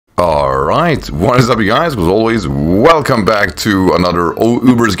Alright, what is up you guys? As always, welcome back to another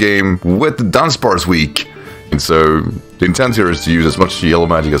Ubers game with the Dunsparce week. And so, the intent here is to use as much yellow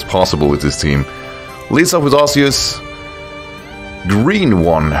magic as possible with this team. Leads up with Osseous. Green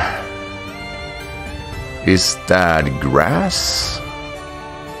one. Is that grass?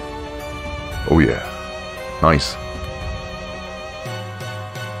 Oh yeah. Nice.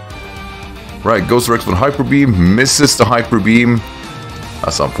 Right, goes direct with Hyper Beam, misses the Hyper Beam.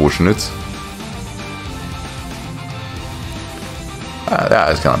 That's unfortunate.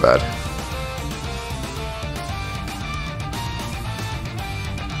 That is kind of bad.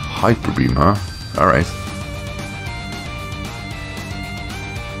 Hyper Beam, huh? Alright.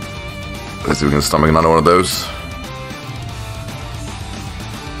 Let's see if we can stomach another one of those.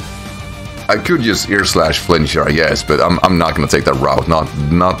 I could just ear slash flinch here, I guess, but I'm not gonna take that route.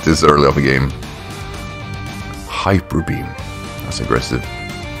 Not this early of a game. Hyper Beam. That's aggressive.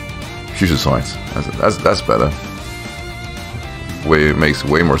 Future Sight. That's better. It makes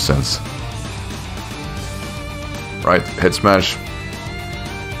way more sense. Right, head smash.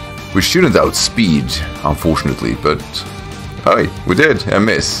 We shouldn't outspeed, unfortunately, but hey, we did. A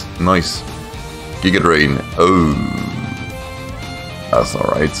miss. Nice. Giga Drain. Oh, that's not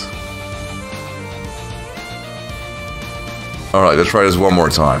right. All right, let's try this one more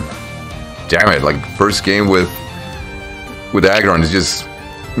time. Damn it! Like first game with Aggron, it just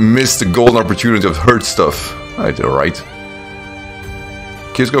missed the golden opportunity of hurt stuff. I did alright.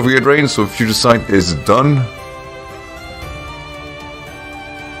 Kids go for Giga Drain, so Future Sight is done.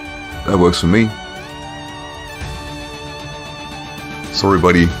 That works for me. Sorry,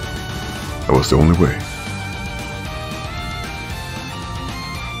 buddy. That was the only way.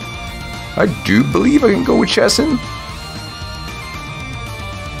 I do believe I can go with Chessin.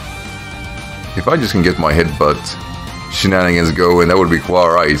 If I just can get my headbutt shenanigans going, that would be quite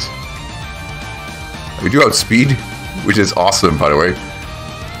alright. We do outspeed, which is awesome, by the way.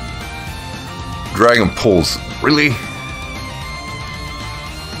 Dragon Pulse. Really?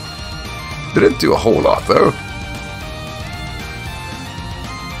 Didn't do a whole lot, though.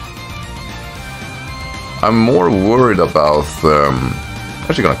 I'm more worried about...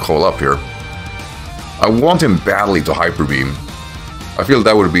 actually gonna call up here. I want him badly to Hyper Beam. I feel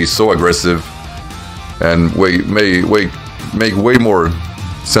that would be so aggressive and make way more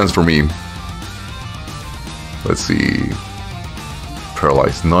sense for me. Let's see.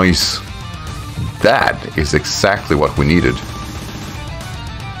 Paralyzed. Nice. That is exactly what we needed.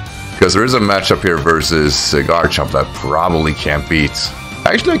 Because there is a matchup here versus Garchomp that I probably can't beat.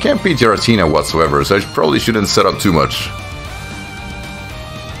 Actually, I can't beat Giratina whatsoever, so I probably shouldn't set up too much.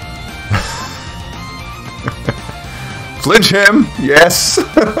 Flinch him! Yes!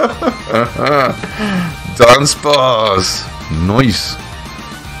 Dunsparce! Nice.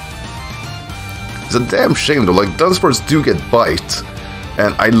 It's a damn shame though, like Dunsparce do get bite.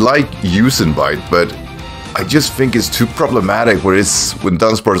 And I like using bite, but I just think it's too problematic when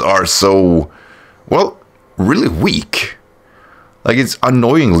Dunsparce are so, well, really weak. Like it's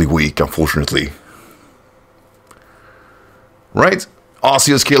annoyingly weak, unfortunately. Right?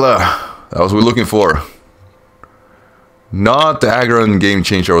 Osseous Killer. That was what we're looking for. Not the Aggron game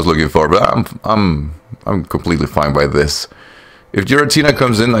changer I was looking for, but I'm completely fine by this. If Giratina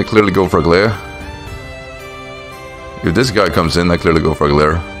comes in, I clearly go for a Glare. If this guy comes in, I clearly go for a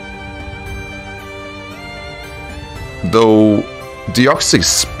Glare. Though Deoxys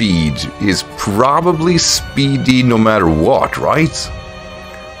speed is probably speedy no matter what, right?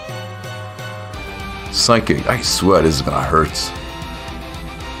 Psychic, I swear this is gonna hurt.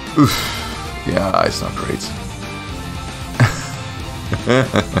 Oof. Yeah, it's not great.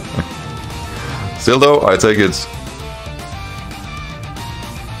 Still though, I take it.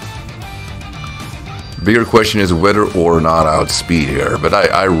 Bigger question is whether or not I outspeed here, but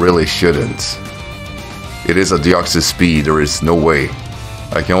I really shouldn't. It is a Deoxys speed, there is no way.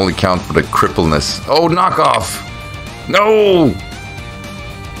 I can only count for the crippleness. Oh, knockoff! No!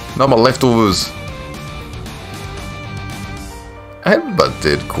 Not my leftovers. Headbutt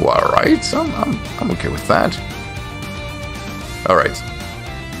did quite right. I'm okay with that. Alright.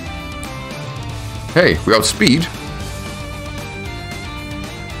 Hey, we outspeed.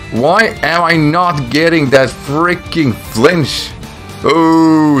 Why am I not getting that freaking flinch?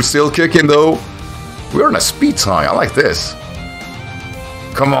 Oh, still kicking though. We're on a speed tie. I like this.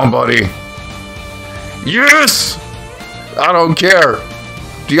 Come on, buddy. Yes! I don't care.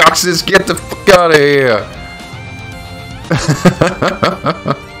 Deoxys, get the fuck out of here.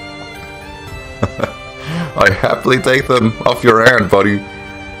 I happily take them off your hand, buddy.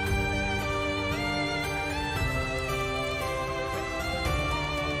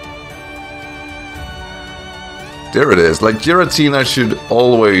 There it is. Like, Giratina should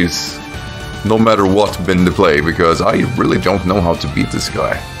always, no matter what, been the play, because I really don't know how to beat this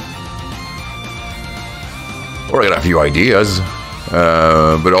guy. Or I got a few ideas,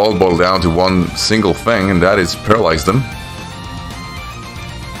 but all boil down to one single thing, and that is paralyze them.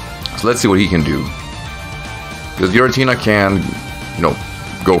 So let's see what he can do. Because Giratina can, you know,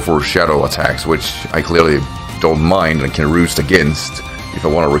 go for shadow attacks, which I clearly don't mind and can roost against if I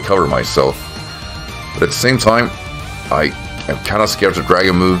want to recover myself. But at the same time, I am kind of scared of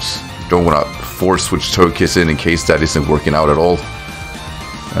dragon moves. Don't want to force switch Togekiss in case that isn't working out at all.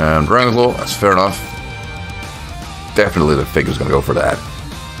 Dragon Claw, that's fair enough. Definitely the figure's going to go for that.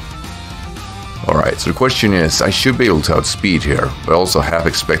 Alright, so the question is, I should be able to outspeed here, but also half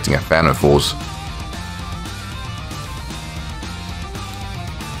expecting a Phantom Force.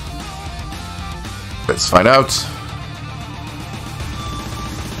 Let's find out.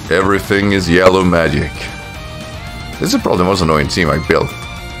 Everything is yellow magic. This is probably the most annoying team I built.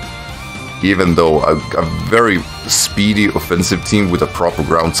 Even though a very speedy offensive team with a proper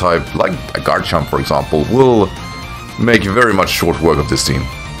ground type, like a Garchomp for example, will make very much short work of this team.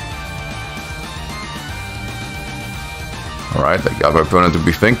 Alright, I got my opponent to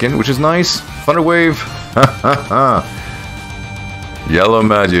be thinking, which is nice. Thunder Wave. Yellow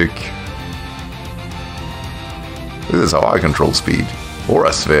magic. This is how I control speed.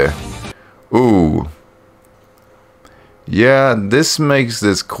 Aura Sphere. Ooh. Yeah, this makes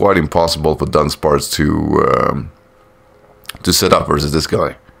this quite impossible for Dunsparce to set up versus this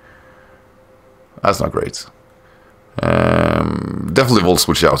guy. That's not great. Definitely Volt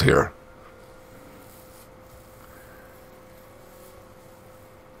Switch out here.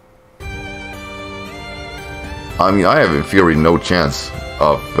 I mean, I have in theory no chance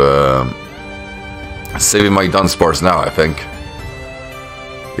of saving my Dunsparce now, I think.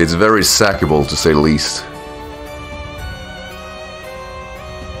 It's very sackable, to say the least.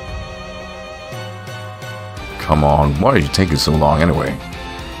 Come on, why are you taking so long anyway?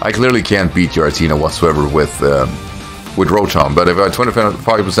 I clearly can't beat Giratina whatsoever with Rotom, but if I have a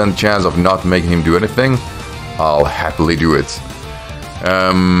 25% chance of not making him do anything, I'll happily do it.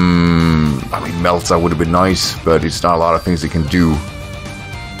 I mean, Melta would have been nice, but it's not a lot of things it can do.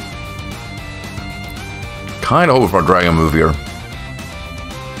 Kinda hoping for a dragon move here.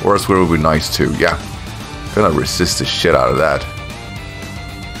 Or a Squirrel would be nice too, yeah. Gonna resist the shit out of that.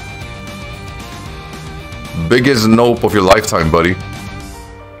 Biggest nope of your lifetime, buddy.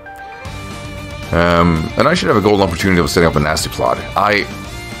 And I should have a golden opportunity of setting up a nasty plot.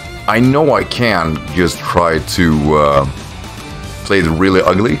 I know I can just try to play it really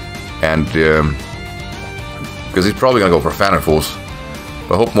ugly, and because he's probably gonna go for Phantom Force,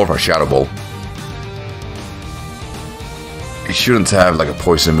 but I hope more for a Shadow Ball. He shouldn't have like a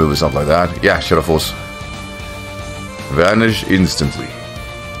poison move or something like that. Yeah, Shadow Force. Vanish instantly.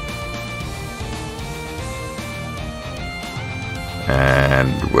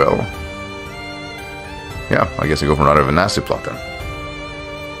 And, well... yeah, I guess I go for another nasty plot then.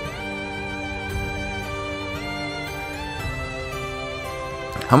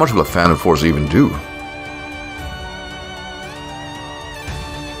 How much will a Phantom Force even do?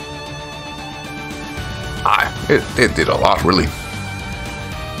 It did a lot, really.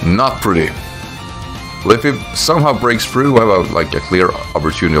 Not pretty. Well, if it somehow breaks through, I have like a clear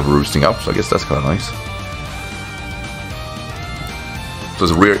opportunity of roosting up, so I guess that's kind of nice. So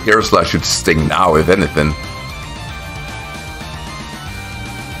his rear air slash should sting now, if anything.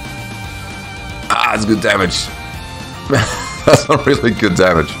 Ah, it's good damage. That's not really good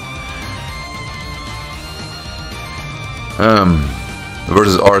damage.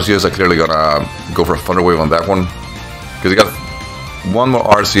 Versus Arceus, I clearly gonna go for a Thunder Wave on that one. Because he got one more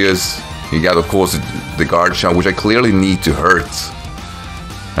Arceus. He got, of course, the Garchomp, which I clearly need to hurt.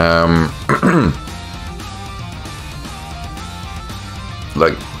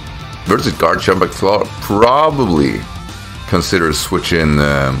 Like, versus Garchomp, I probably consider switching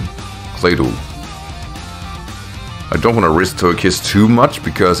Claydol. I don't want to risk Togekiss too much,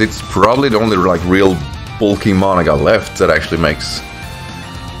 because it's probably the only like real bulky mon I got left that actually makes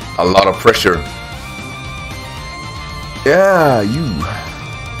a lot of pressure. Yeah, you.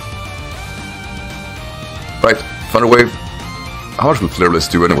 Right, Thunder Wave. How much will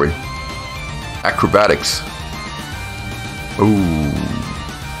Flirtless do anyway? Acrobatics. Ooh.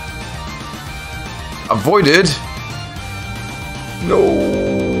 Avoided.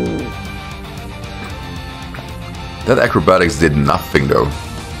 No. That acrobatics did nothing though.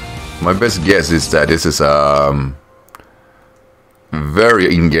 My best guess is that this is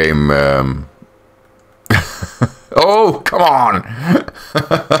very in-game Oh, come on!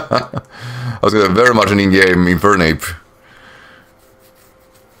 I was gonna very much an in-game Infernape.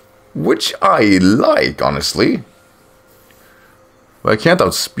 Which I like, honestly. But I can't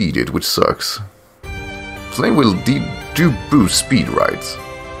outspeed it, which sucks. Flame will do boost speed, right?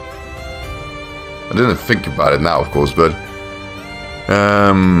 I didn't think about it now, of course, but...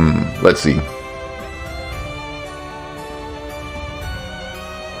 let's see.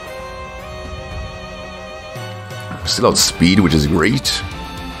 Still outspeed, which is great.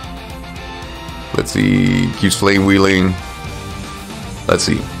 Let's see. Keeps flame wheeling. Let's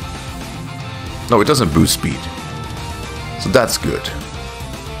see. No, it doesn't boost speed. So that's good.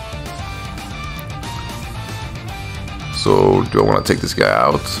 So, do I want to take this guy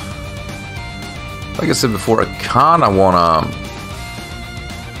out? Like I said before, I kinda wanna...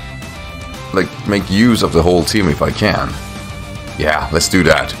 like, make use of the whole team if I can. Yeah, let's do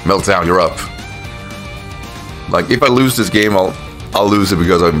that. Meltdown, you're up. Like, if I lose this game, I'll lose it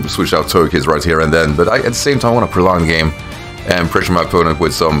because I switched out Togekiss right here and then. But at the same time, I want to prolong the game and pressure my opponent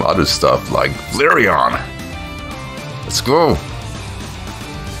with some other stuff, like Flareon. Let's go.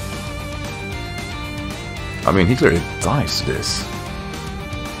 I mean, he clearly dies to this.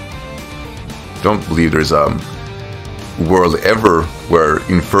 Don't believe there's a world ever where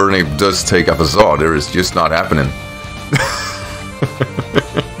Infernape does take a facade. There is just not happening.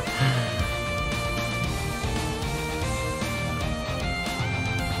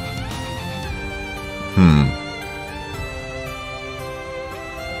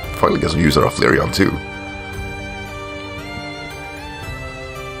 Finally get some use out of Flareon too.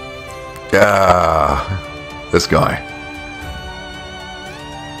 Yeah, this guy.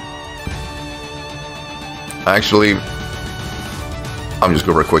 Actually, I'm just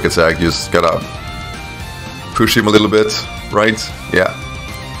going for a quick attack. Just gotta push him a little bit, right? Yeah.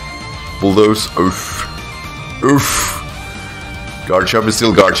 Bulldoze. Oof. Oof. Garchomp is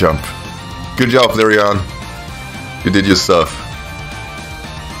still Garchomp. Good job, Flareon. You did your stuff.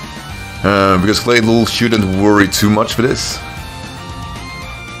 Because Claydol shouldn't worry too much for this.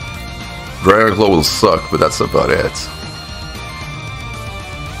 Dragon Claw will suck, but that's about it.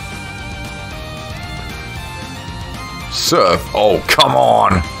 Surf? Oh, come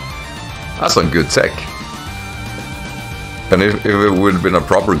on! That's some good tech. And if it would have been a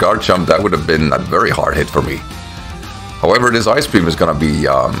proper Garchomp, that would have been a very hard hit for me. However, this Ice Beam is gonna be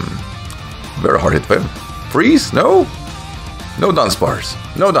very hard hit for him. Freeze? No? No Dunsparce.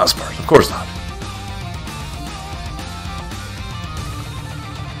 No Dunsparce. Of course not.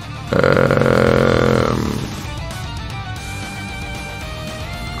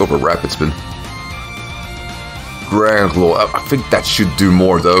 Go for Rapid Spin. Dragon Claw. I think that should do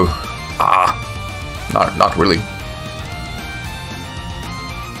more though. Not really.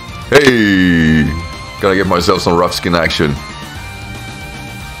 Hey! Gotta give myself some rough skin action.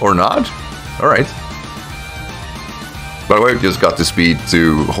 Or not? Alright. By the way, I just got the speed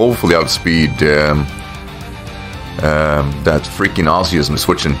to hopefully outspeed that freaking Arceus I'm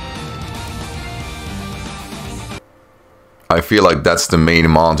switching. I feel like that's the main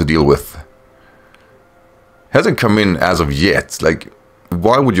mon to deal with. Hasn't come in as of yet. Like,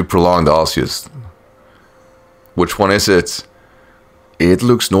 why would you prolong the Arceus? Which one is it? It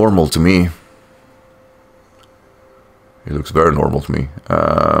looks normal to me. It looks very normal to me.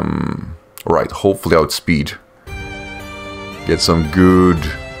 Right, hopefully outspeed. Get some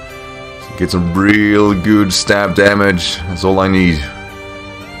real good stab damage. That's all I need.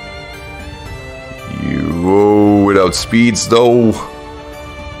 You without speeds though.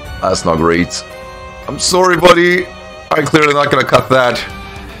 That's not great. I'm sorry, buddy. I'm clearly not gonna cut that.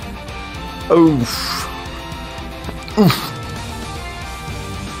 Oof. Oof.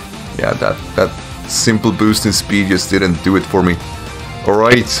 Yeah, that simple boost in speed just didn't do it for me.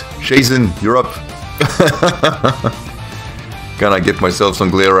 Alright, Shazen, you're up. Gonna get myself some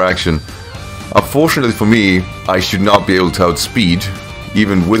glare action. Unfortunately for me, I should not be able to outspeed,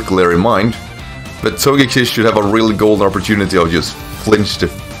 even with glare in mind. But Togekiss should have a really golden opportunity. I'll just flinch the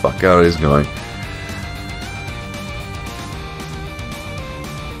fuck out of this guy.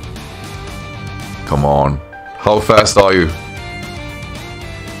 Come on. How fast are you?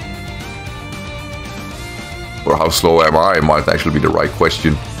 Or how slow am I? Might actually be the right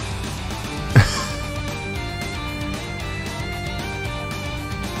question.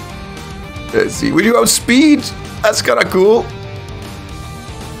 Let's see. Will you outspeed? That's kinda cool.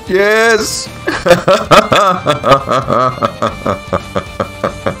 Yes.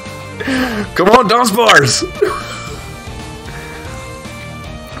 Come on, Dunsparce.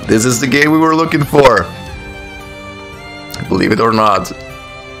 This is the game we were looking for. Believe it or not.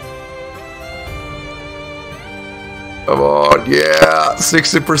 Yeah,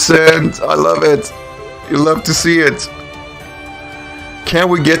 60%. I love it. You love to see it. Can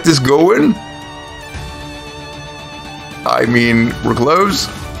we get this going? I mean, we're close.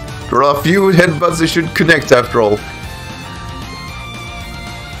 There are a few headbutts that should connect after all.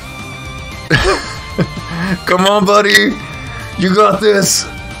 Come on, buddy. You got this.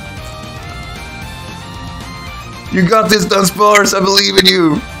 You got this, Dunsparce. I believe in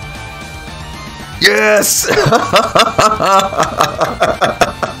you. Yes.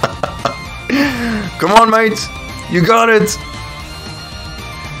 Come on, mate. You got it.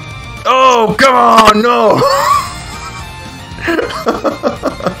 Oh, come on. No.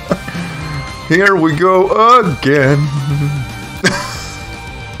 Here we go again.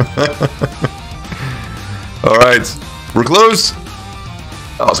 Alright, we're close.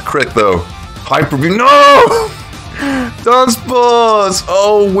 That was a crit though. Hyper beam. No! Dunsparce!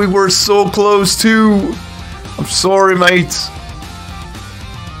 Oh, we were so close too. I'm sorry, mate.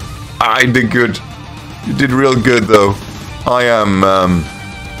 I did good. You did real good though. I am,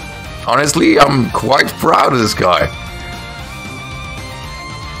 honestly, I'm quite proud of this guy.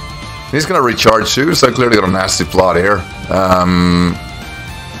 He's gonna recharge too, so I clearly got a nasty plot here. That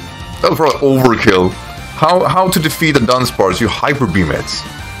was probably overkill. How to defeat a Dunsparce? You hyper beam it.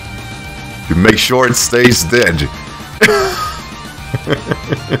 You make sure it stays dead.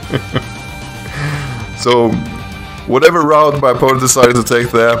 So, whatever route my opponent decided to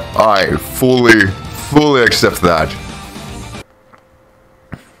take there, I fully accept that.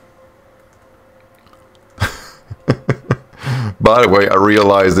 By the way, I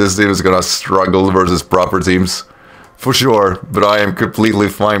realize this team is gonna struggle versus proper teams. For sure, but I am completely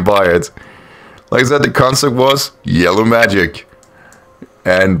fine by it. Like I said, the concept was yellow magic.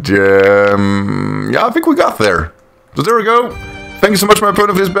 And, yeah, I think we got there. So there we go. Thank you so much, my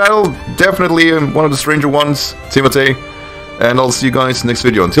opponent, for this battle. Definitely one of the stranger ones, Timothy. And I'll see you guys next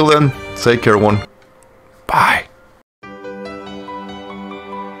video. Until then, take care, everyone.